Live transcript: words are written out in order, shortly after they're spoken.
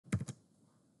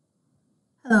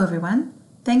Hello everyone,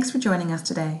 thanks for joining us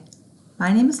today.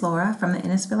 My name is Laura from the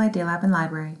Innisfil Idea Lab and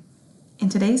Library. In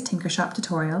today's Tinkershop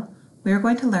tutorial, we are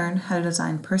going to learn how to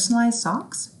design personalized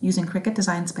socks using Cricut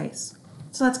Design Space.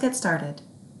 So let's get started.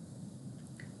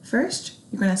 First,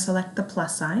 you're going to select the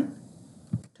plus sign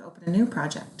to open a new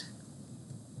project.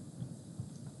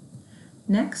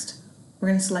 Next, we're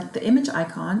going to select the image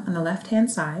icon on the left-hand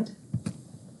side,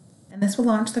 and this will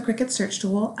launch the Cricut search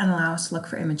tool and allow us to look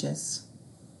for images.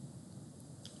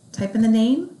 Type in the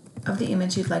name of the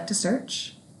image you'd like to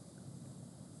search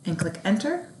and click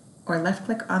Enter or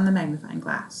left-click on the magnifying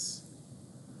glass.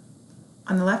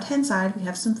 On the left-hand side, we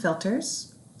have some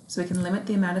filters so we can limit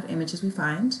the amount of images we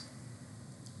find.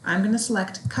 I'm going to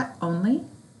select Cut Only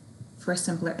for a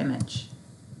simpler image.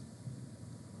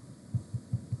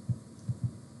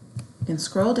 You can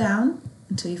scroll down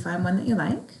until you find one that you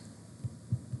like.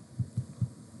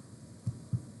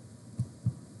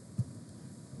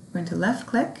 We're going to left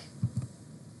click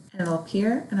and it'll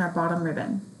appear in our bottom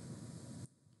ribbon.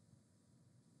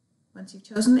 Once you've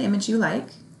chosen the image you like,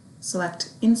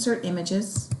 select Insert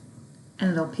Images and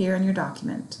it'll appear in your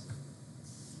document.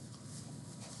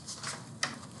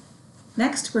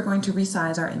 Next, we're going to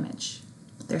resize our image.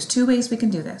 There's two ways we can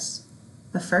do this.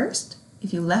 The first,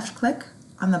 if you left click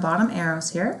on the bottom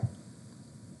arrows here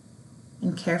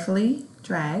and carefully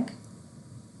drag,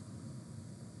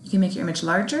 you can make your image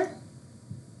larger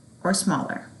or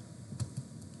smaller.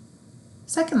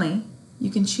 Secondly,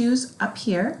 you can choose up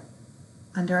here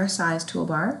under our size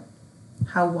toolbar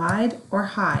how wide or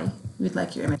high you would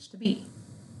like your image to be.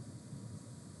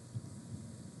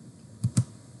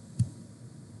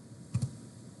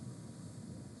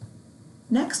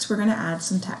 Next, we're going to add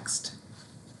some text.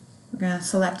 We're going to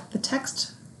select the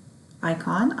text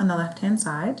icon on the left-hand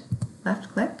side, left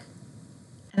click,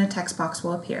 and a text box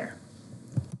will appear.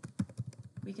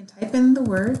 We can type in the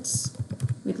words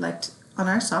we'd like on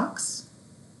our socks.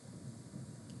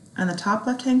 On the top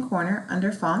left-hand corner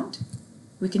under Font,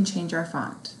 we can change our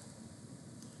font.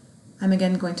 I'm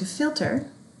again going to filter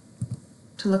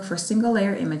to look for single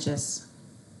layer images.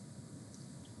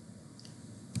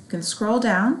 You can scroll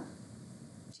down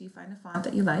until you find a font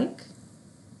that you like.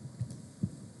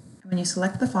 And when you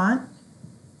select the font,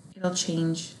 it'll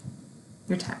change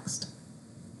your text.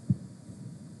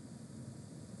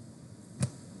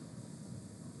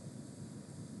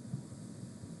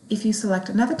 If you select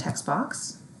another text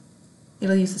box,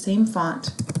 it'll use the same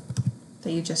font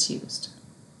that you just used.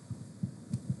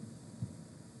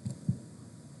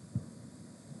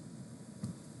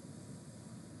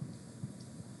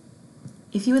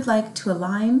 If you would like to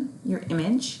align your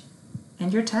image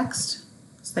and your text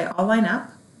so they all line up,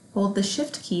 hold the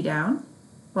Shift key down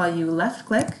while you left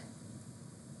click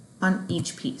on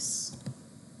each piece.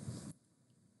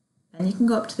 Then you can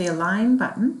go up to the Align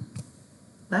button,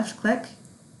 left click,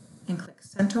 and click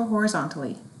Center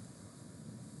horizontally.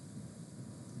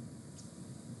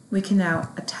 We can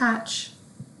now attach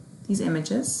these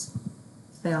images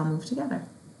so they all move together.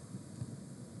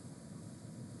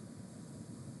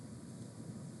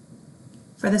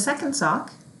 For the second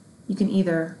sock, you can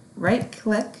either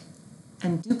right-click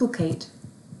and duplicate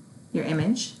your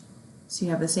image so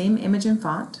you have the same image and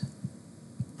font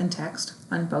and text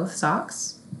on both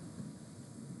socks,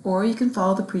 or you can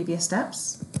follow the previous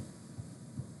steps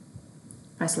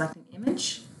by selecting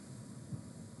Image,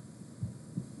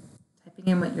 typing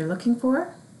in what you're looking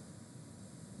for,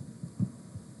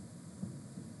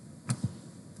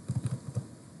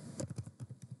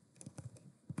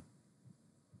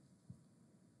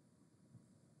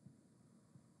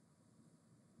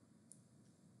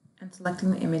 and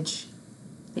selecting the image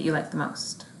that you like the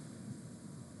most.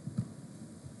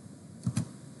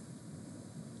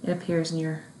 It appears in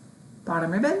your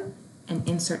bottom ribbon and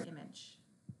Insert Image.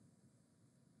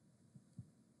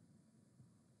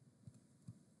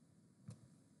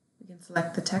 We can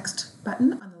select the text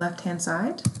button on the left-hand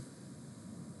side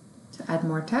to add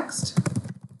more text.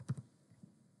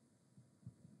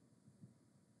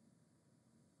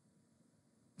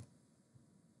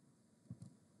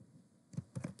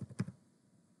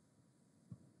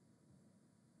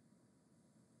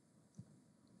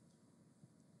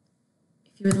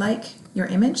 If you would like your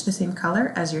image the same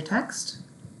color as your text,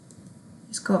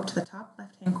 just go up to the top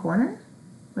left-hand corner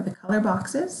where the color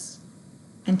box is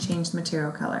and change the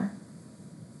material color.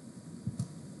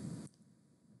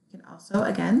 You can also,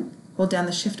 again, hold down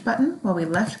the Shift button while we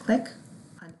left-click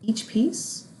on each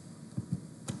piece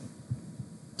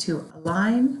to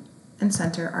align and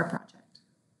center our project.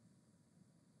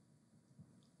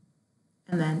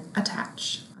 And then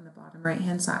attach on the bottom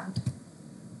right-hand side.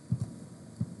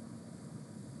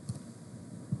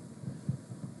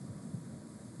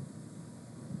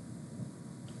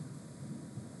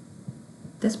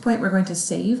 At this point, we're going to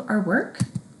save our work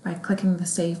by clicking the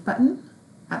Save button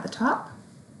at the top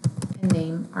and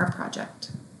name our project.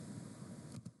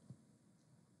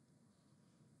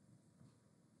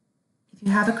 If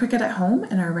you have a Cricut at home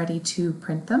and are ready to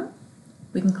print them,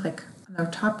 we can click on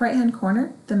the top right-hand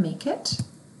corner, the Make It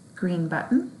green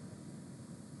button.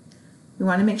 We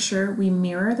want to make sure we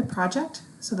mirror the project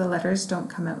so the letters don't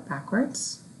come out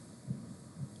backwards.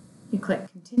 You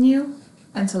click Continue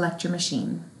and select your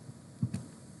machine.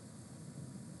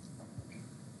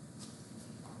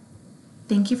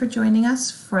 Thank you for joining us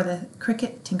for the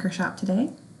Cricut Tinkershop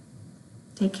today.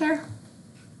 Take care.